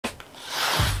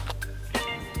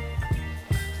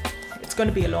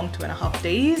going to be a long 2.5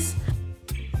 days.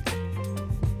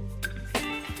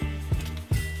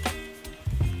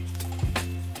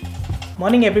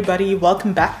 Morning everybody,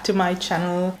 welcome back to my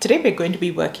channel. Today we're going to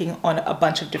be working on a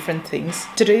bunch of different things.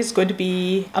 Today is going to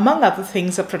be, among other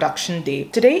things, a production day.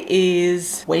 Today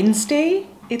is Wednesday.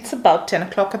 It's about 10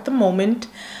 o'clock at the moment.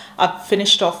 I've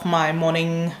finished off my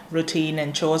morning routine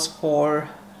and chores for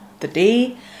the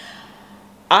day.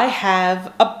 I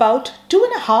have about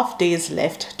 2.5 days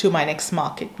left to my next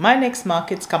market. My next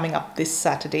market's coming up this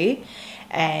Saturday,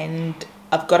 and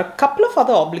I've got a couple of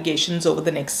other obligations over the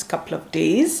next couple of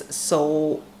days.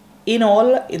 So in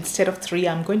all, instead of 3,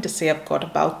 I'm going to say I've got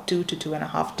about 2 to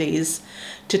 2.5 days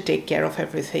to take care of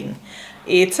everything.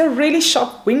 It's a really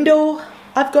short window.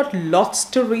 I've got lots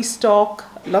to restock,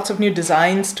 lots of new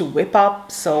designs to whip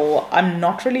up. So I'm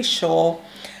not really sure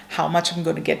how much I'm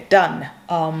going to get done.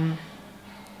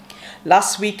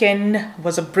 Last weekend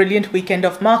was a brilliant weekend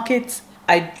of markets.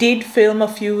 I did film a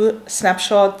few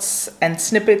snapshots and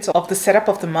snippets of the setup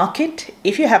of the market.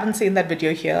 If you haven't seen that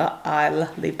video here,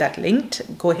 I'll leave that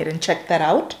linked. Go ahead and check that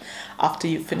out after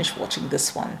you finish watching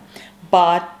this one.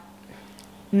 But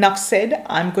enough said,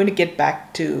 I'm going to get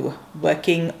back to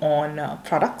working on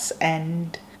products.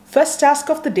 And first task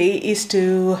of the day is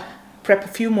to prep a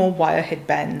few more wire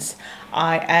headbands.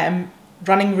 I am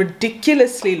running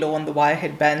ridiculously low on the wire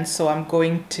headbands, so I'm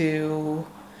going to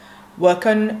work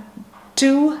on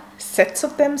 2 sets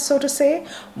of them, so to say.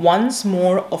 One's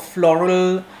more a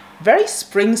floral, very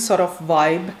spring sort of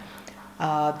vibe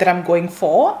that I'm going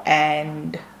for,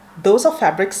 and those are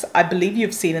fabrics I believe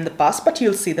you've seen in the past, but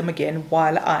you'll see them again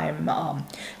while I'm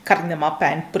cutting them up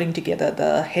and putting together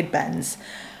the headbands.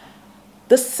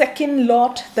 The second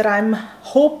lot that I'm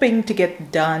hoping to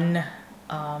get done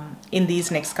in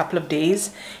these next couple of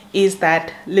days is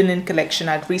that linen collection.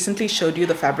 I've recently showed you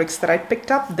the fabrics that I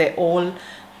picked up. They're all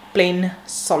plain,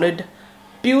 solid,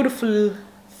 beautiful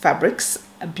fabrics,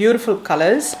 beautiful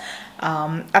colors.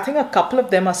 I think a couple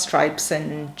of them are stripes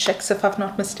and checks, if I've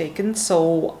not mistaken.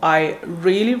 So I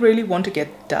really want to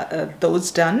get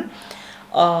those done.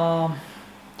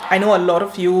 I know a lot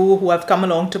of you who have come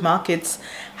along to markets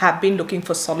have been looking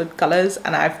for solid colors,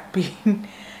 and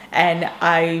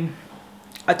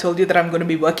I told you that I'm going to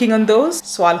be working on those.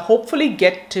 So I'll hopefully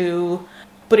get to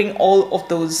putting all of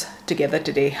those together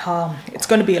today. It's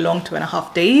going to be a long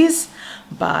 2.5 days,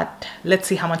 but let's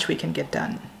see how much we can get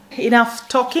done. Enough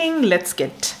talking, let's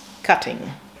get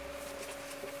cutting.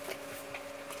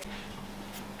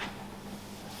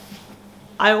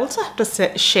 I also have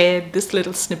to share this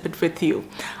little snippet with you.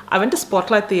 I went to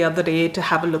Spotlight the other day to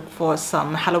have a look for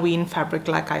some Halloween fabric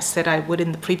like I said I would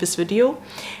in the previous video,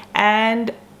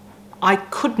 and I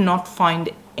could not find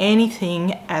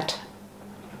anything at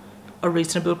a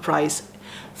reasonable price.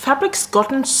 Fabric's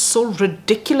gotten so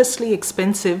ridiculously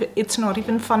expensive, it's not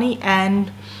even funny,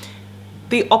 and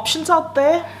the options out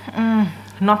there,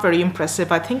 not very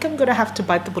impressive. I think I'm gonna have to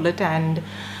bite the bullet and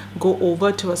go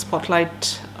over to a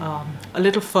Spotlight a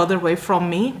little further away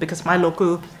from me, because my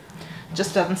local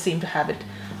just doesn't seem to have it.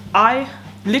 I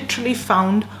literally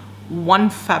found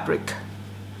one fabric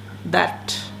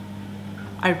that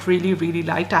I really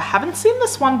liked. I haven't seen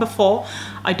this one before.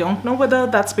 I don't know whether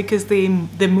that's because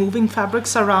they're moving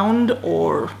fabrics around,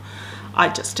 or I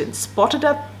just didn't spot it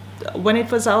when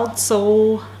it was out.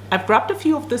 So I've grabbed a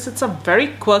few of this. It's a very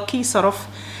quirky sort of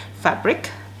fabric.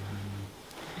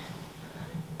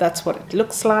 That's what it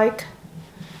looks like.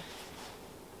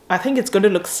 I think it's going to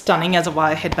look stunning as a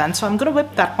wire headband, so I'm going to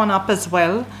whip that one up as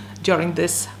well during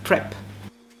this prep.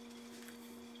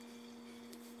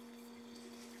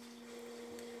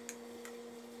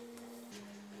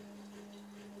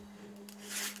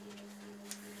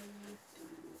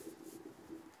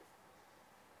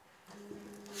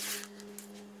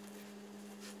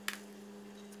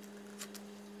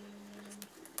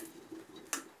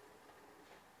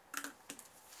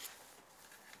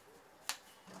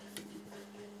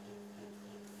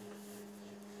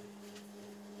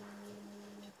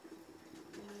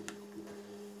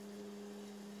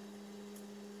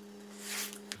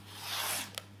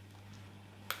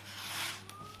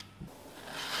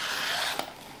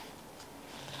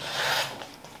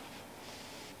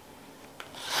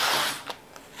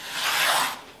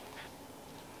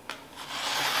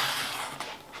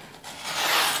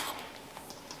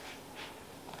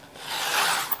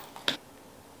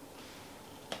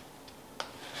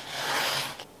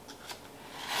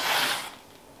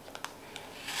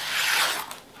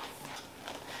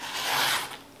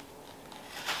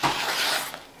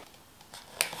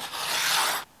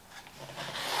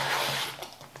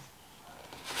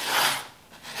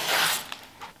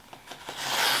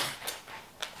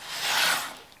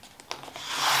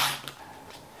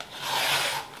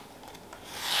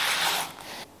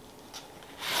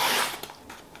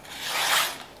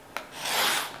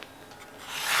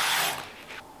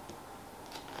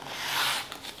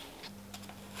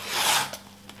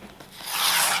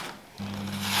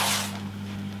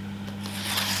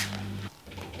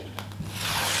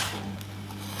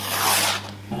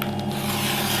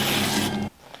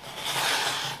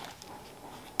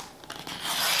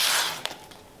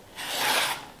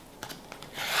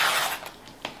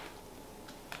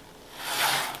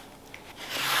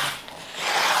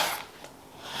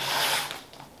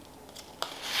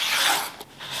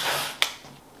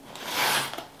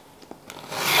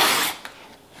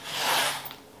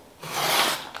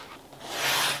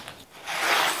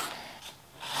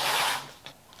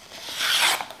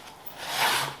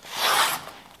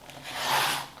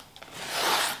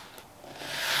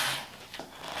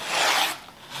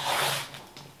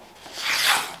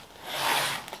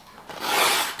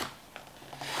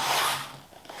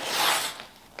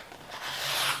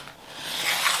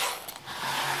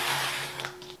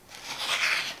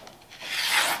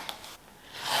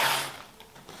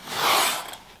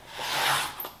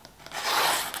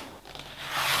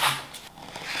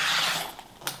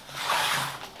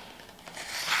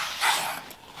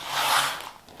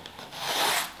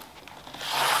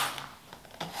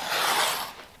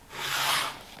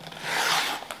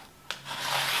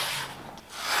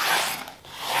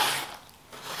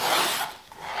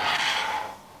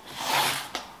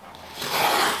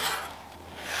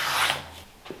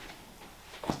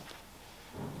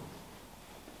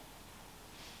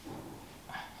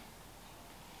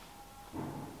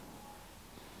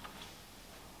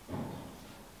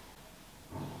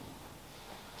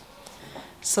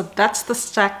 So that's the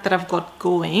stack that I've got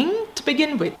going to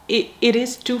begin with. It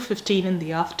is 2:15 in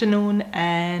the afternoon,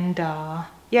 and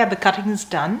yeah, the cutting is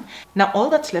done. Now all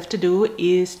that's left to do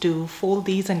is to fold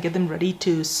these and get them ready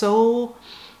to sew,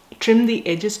 trim the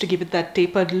edges to give it that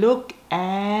tapered look,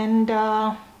 and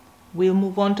we'll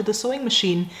move on to the sewing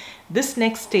machine. This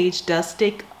next stage does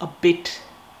take a bit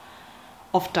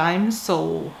of time,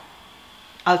 so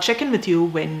I'll check in with you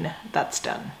when that's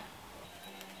done.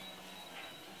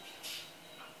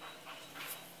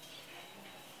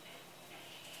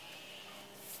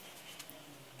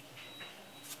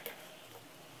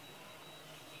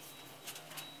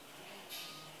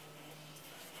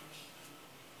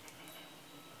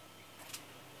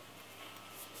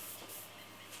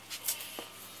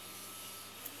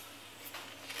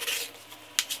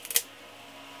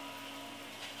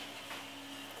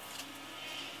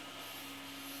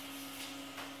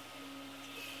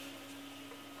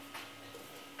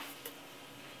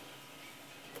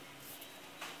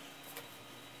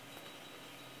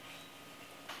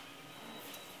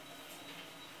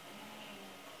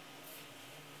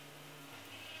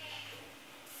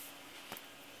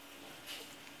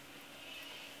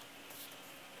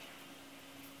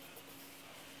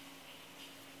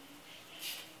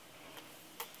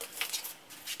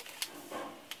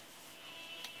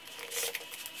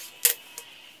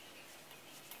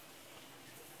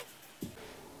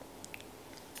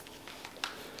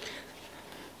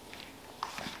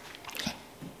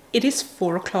 It is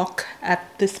 4 o'clock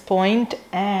at this point,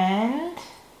 and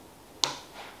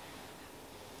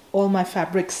all my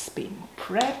fabric's been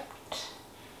prepped.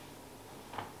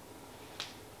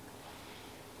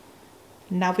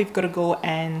 Now we've got to go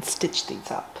and stitch these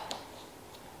up.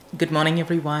 Good morning,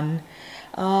 everyone.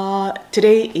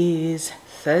 Today is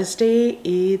Thursday.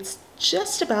 It's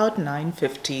just about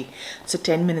 9:50, so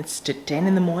 10 minutes to 10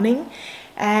 in the morning.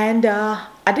 And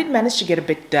I did manage to get a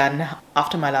bit done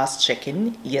after my last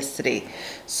check-in yesterday.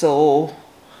 So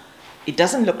it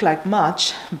doesn't look like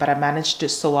much, but I managed to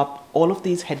sew up all of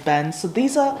these headbands. So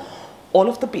these are all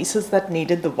of the pieces that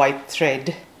needed the white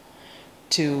thread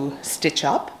to stitch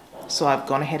up. So I've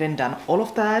gone ahead and done all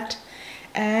of that,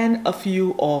 and a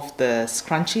few of the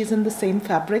scrunchies in the same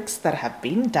fabrics that have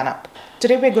been done up.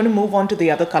 Today we're going to move on to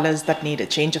the other colors that need a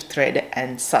change of thread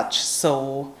and such.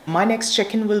 So my next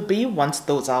check-in will be once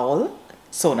those are all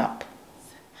sewn up.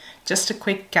 Just a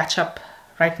quick catch up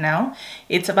right now.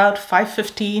 It's about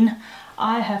 5:15.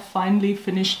 I have finally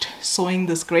finished sewing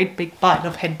this great big pile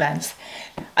of headbands.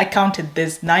 I counted,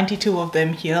 there's 92 of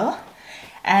them here.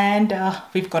 And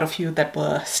we've got a few that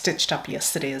were stitched up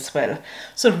yesterday as well.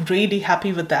 So really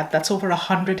happy with that. That's over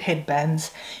 100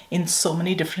 headbands in so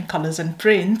many different colors and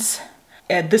prints.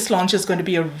 This launch is going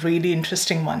to be a really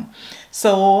interesting one.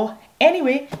 So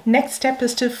anyway, next step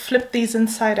is to flip these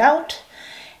inside out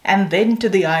and then to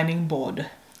the ironing board.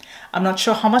 I'm not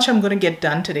sure how much I'm going to get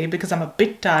done today because I'm a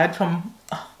bit tired from,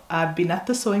 I've been at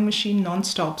the sewing machine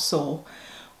non-stop, so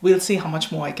we'll see how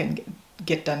much more I can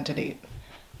get done today.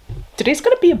 Today's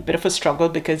going to be a bit of a struggle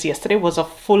because yesterday was a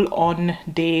full-on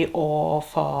day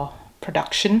of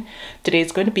production. Today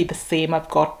is going to be the same. I've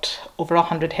got over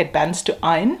 100 headbands to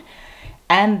iron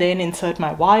and then insert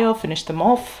my wire, finish them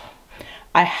off.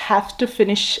 I have to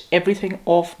finish everything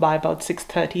off by about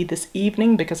 6:30 this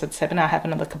evening because at 7 I have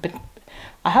another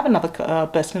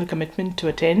personal commitment to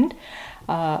attend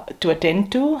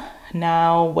to.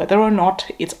 Now, whether or not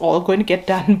it's all going to get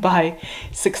done by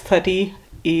 6:30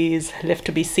 is left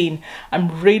to be seen.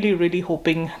 I'm really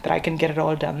hoping that I can get it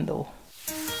all done though.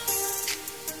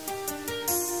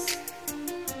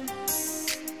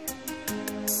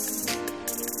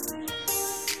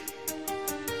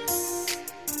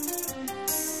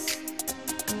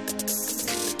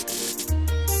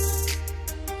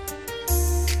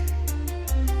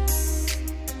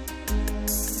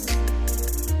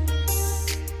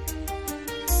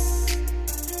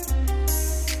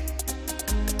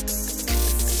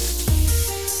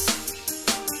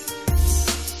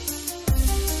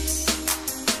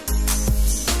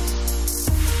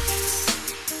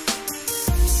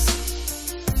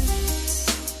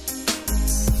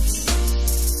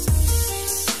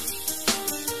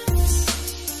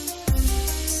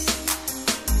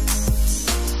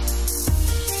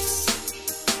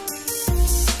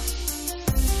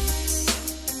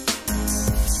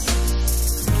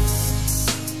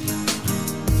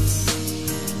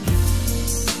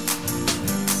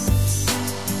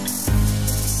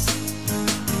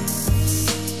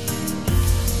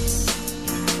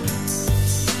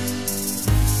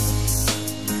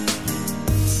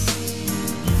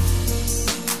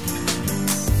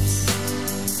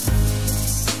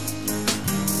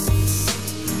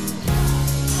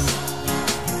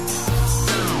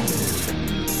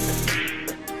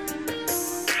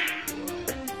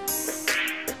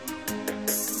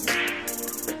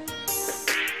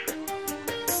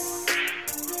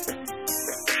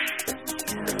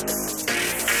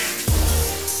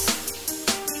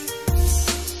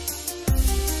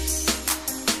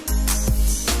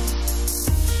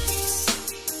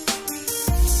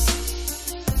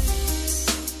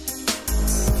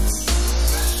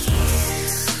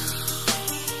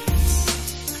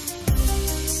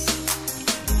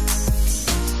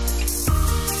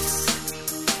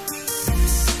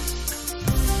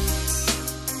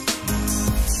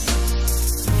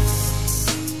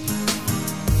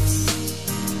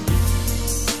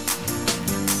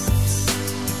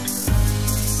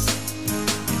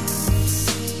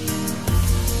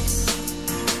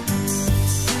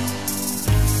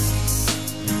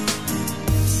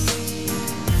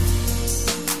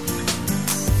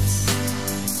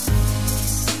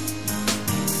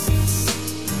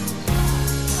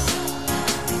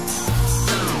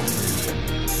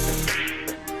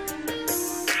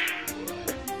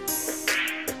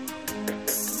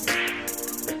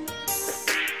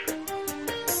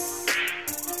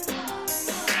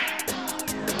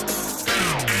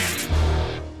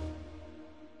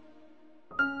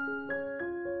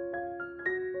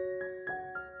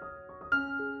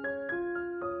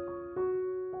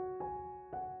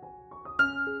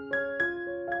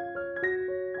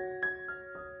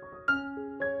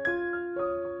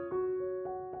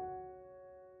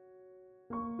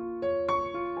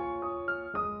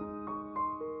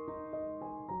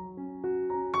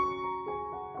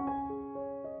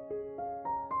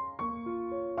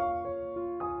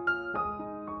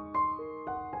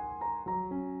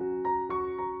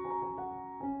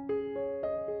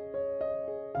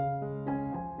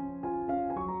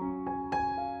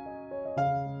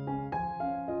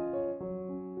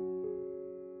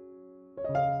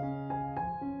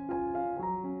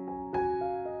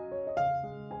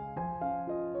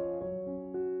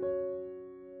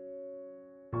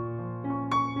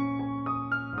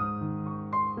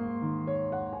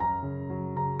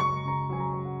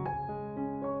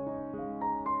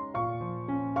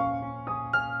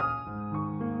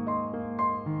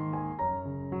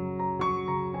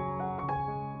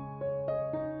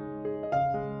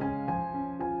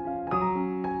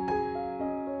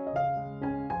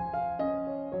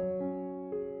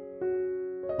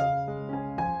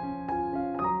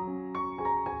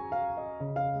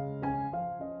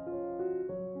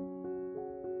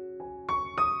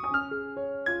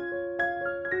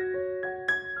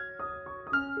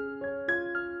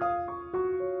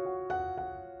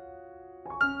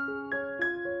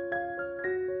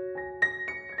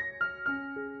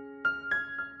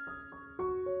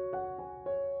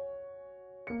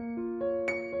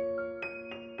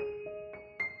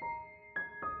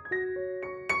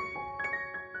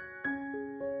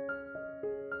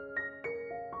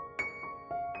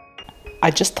 I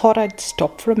just thought I'd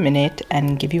stop for a minute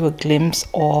and give you a glimpse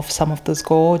of some of those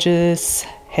gorgeous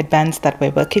headbands that we're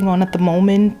working on at the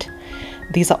moment.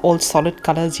 These are all solid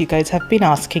colors. You guys have been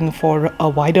asking for a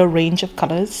wider range of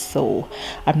colors, so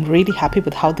I'm really happy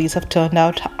with how these have turned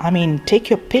out. I mean, take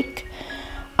your pick.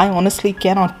 I honestly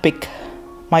cannot pick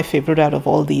my favorite out of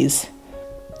all these.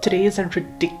 Today is a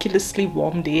ridiculously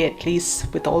warm day, at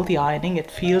least with all the ironing, it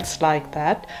feels like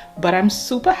that. But I'm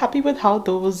super happy with how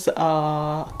those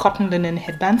cotton linen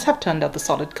headbands have turned out, the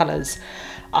solid colors.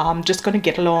 I'm just going to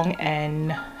get along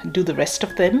and do the rest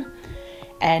of them.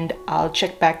 And I'll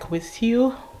check back with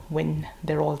you when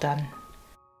they're all done.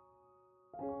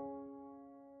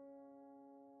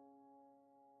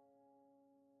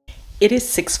 It is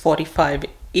 6:45.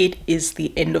 It is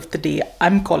the end of the day.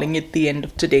 I'm calling it the end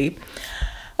of today.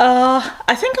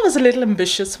 I think I was a little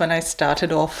ambitious when I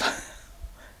started off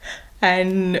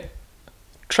and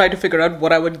tried to figure out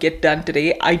what I would get done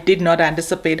today. I did not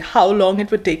anticipate how long it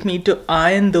would take me to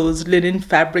iron those linen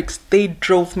fabrics. They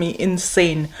drove me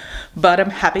insane. But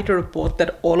I'm happy to report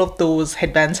that all of those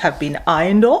headbands have been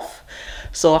ironed off.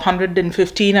 So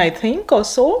 115, I think, or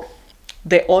so.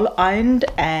 They're all ironed,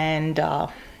 and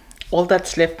all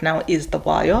that's left now is the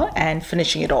wire and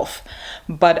finishing it off.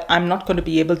 But I'm not going to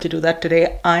be able to do that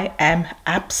today. I am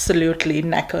absolutely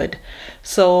knackered.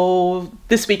 So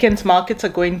this weekend's markets are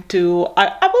going to...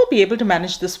 I will be able to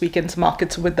manage this weekend's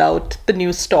markets without the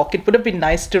new stock. It would have been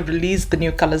nice to release the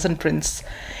new colors and prints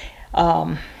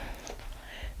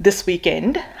this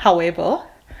weekend. However,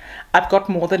 I've got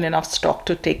more than enough stock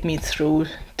to take me through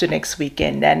to next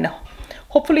weekend, and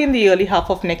hopefully in the early half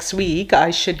of next week,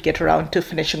 I should get around to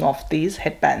finishing off these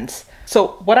headbands.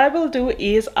 So what I will do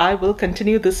is I will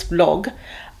continue this vlog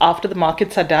after the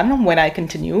markets are done, when I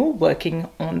continue working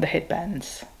on the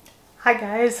headbands. Hi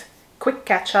guys, quick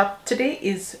catch up. Today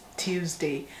is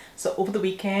Tuesday. So over the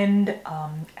weekend,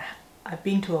 I've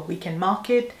been to a weekend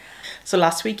market. So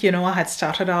last week, you know, I had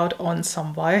started out on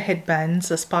some wire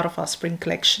headbands as part of our spring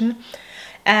collection.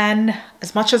 And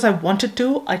as much as I wanted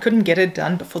to, I couldn't get it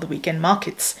done before the weekend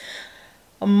markets.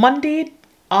 On Monday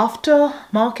after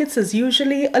markets is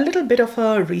usually a little bit of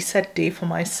a reset day for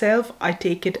myself. I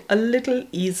take it a little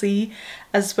easy,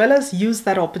 as well as use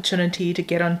that opportunity to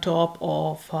get on top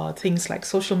of things like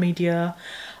social media,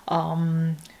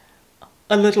 a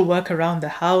little work around the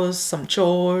house, some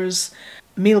chores,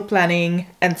 meal planning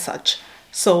and such.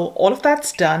 So all of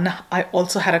that's done. I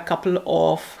also had a couple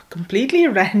of completely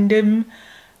random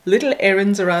little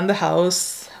errands around the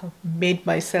house. Made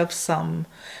myself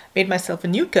a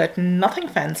new curtain, nothing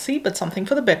fancy, but something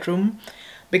for the bedroom,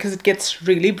 because it gets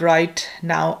really bright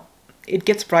now. It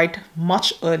gets bright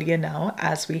much earlier now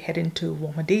as we head into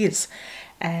warmer days.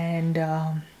 And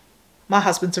my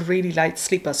husband's a really light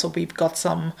sleeper, so we've got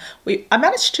I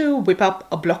managed to whip up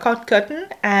a blockout curtain,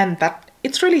 and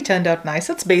it's really turned out nice.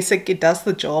 It's basic, it does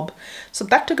the job. So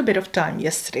that took a bit of time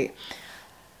yesterday.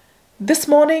 This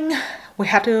morning, I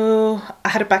had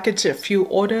to package a few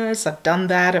orders. I've done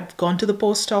that. I've gone to the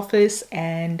post office,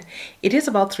 and it is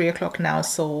about 3 o'clock now,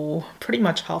 so pretty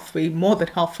much more than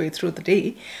halfway through the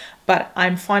day. But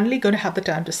I'm finally going to have the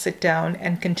time to sit down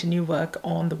and continue work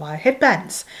on the wire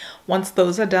headbands. Once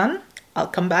those are done, I'll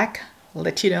come back,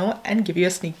 let you know, and give you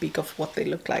a sneak peek of what they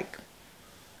look like.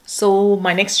 So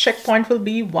my next checkpoint will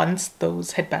be once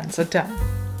those headbands are done.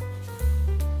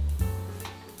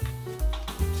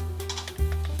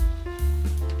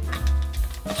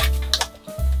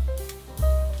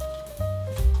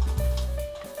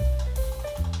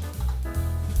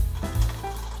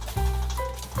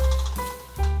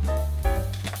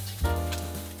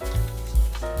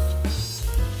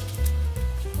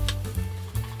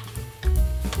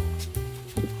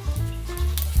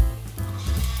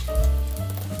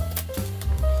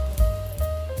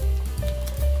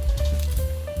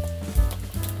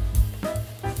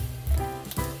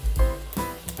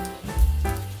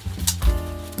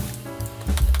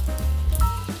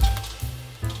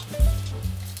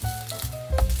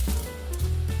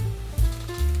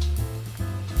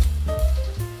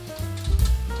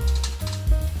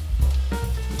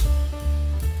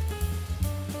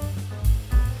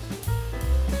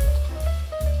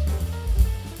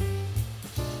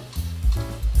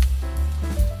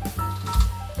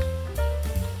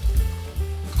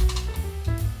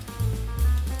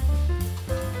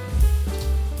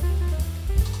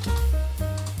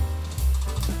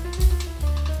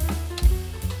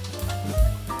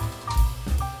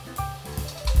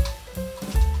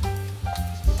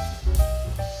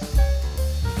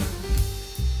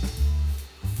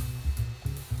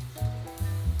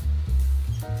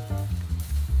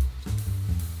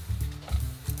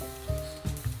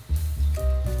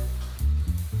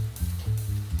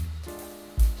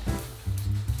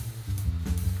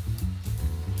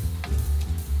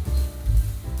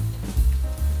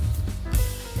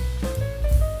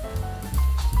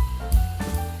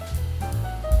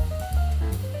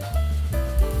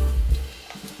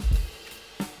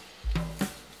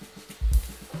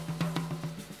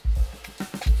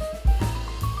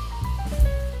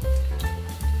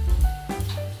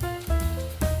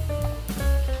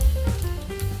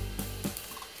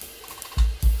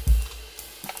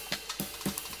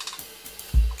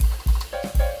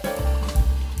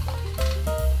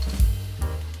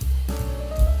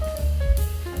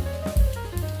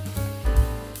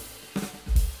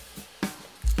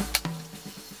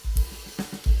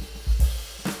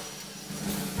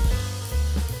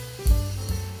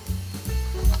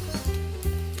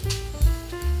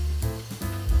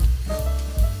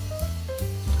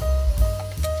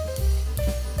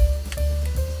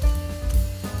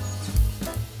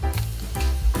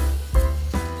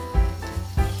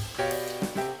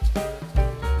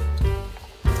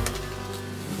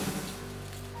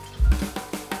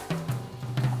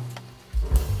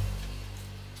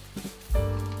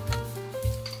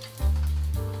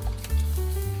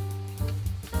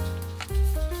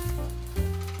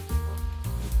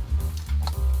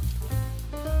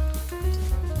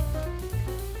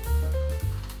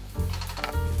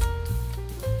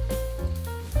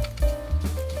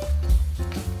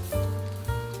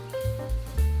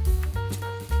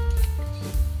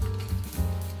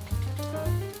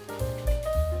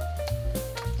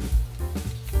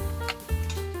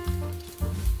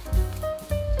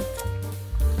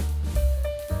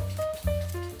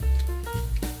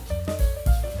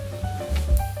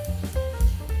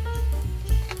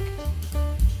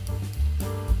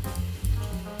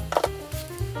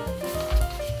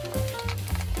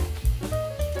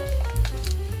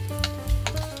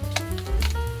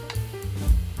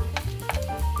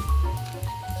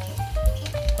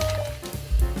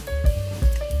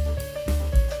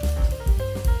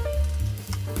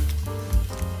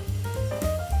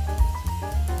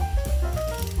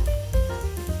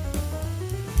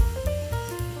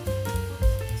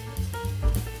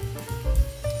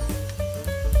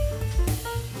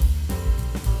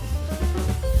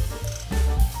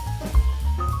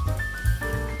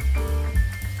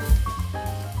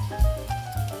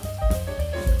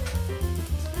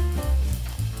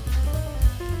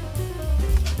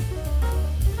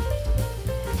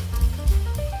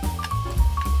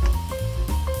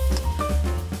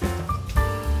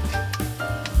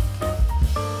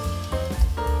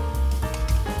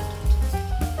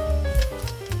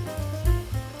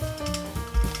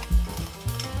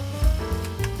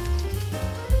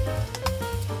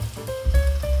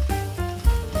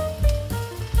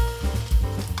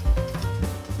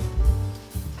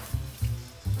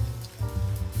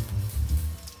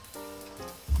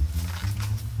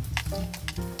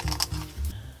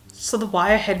 So the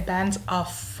wire headbands are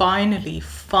finally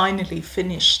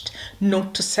finished.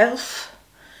 Note to self,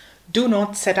 do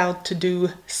not set out to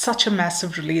do such a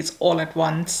massive release all at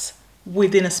once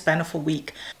within a span of a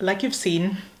week. Like you've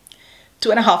seen,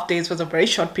 2.5 days was a very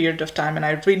short period of time, and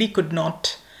I really could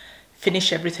not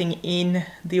finish everything in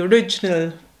the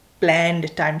original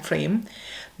planned time frame.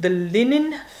 The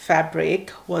linen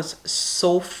fabric was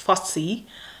so fussy.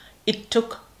 It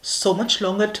took so much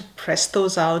longer to press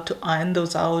those out, to iron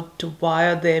those out, to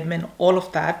wire them and all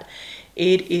of that.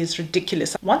 It is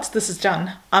ridiculous. Once this is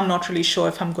done, I'm not really sure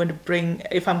if I'm going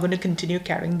to continue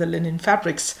carrying the linen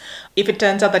fabrics. If it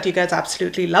turns out that you guys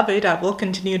absolutely love it, I will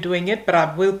continue doing it, but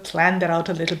I will plan that out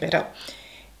a little better.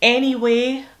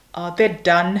 Anyway, they're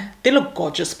done. They look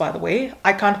gorgeous, by the way.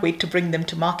 I can't wait to bring them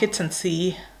to markets and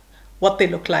see what they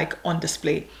look like on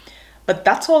display. But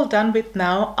that's all done with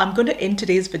now. I'm going to end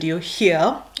today's video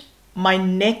here. My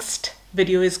next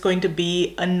video is going to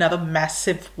be another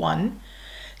massive one,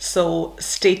 so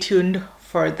stay tuned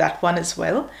for that one as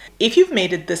well. If you've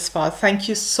made it this far, thank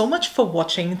you so much for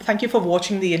watching. Thank you for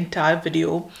watching the entire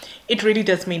video. It really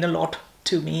does mean a lot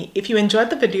to me. If you enjoyed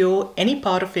the video, any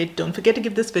part of it, don't forget to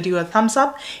give this video a thumbs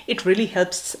up. It really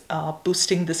helps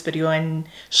boosting this video and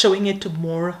showing it to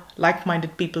more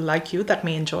like-minded people like you that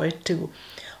may enjoy it too.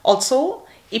 Also,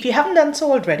 if you haven't done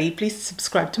so already, please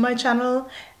subscribe to my channel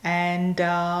and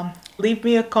leave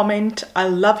me a comment. I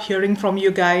love hearing from you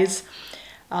guys.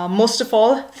 Most of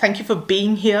all, thank you for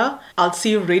being here. I'll see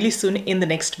you really soon in the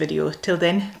next video. Till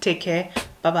then, take care.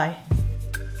 Bye-bye.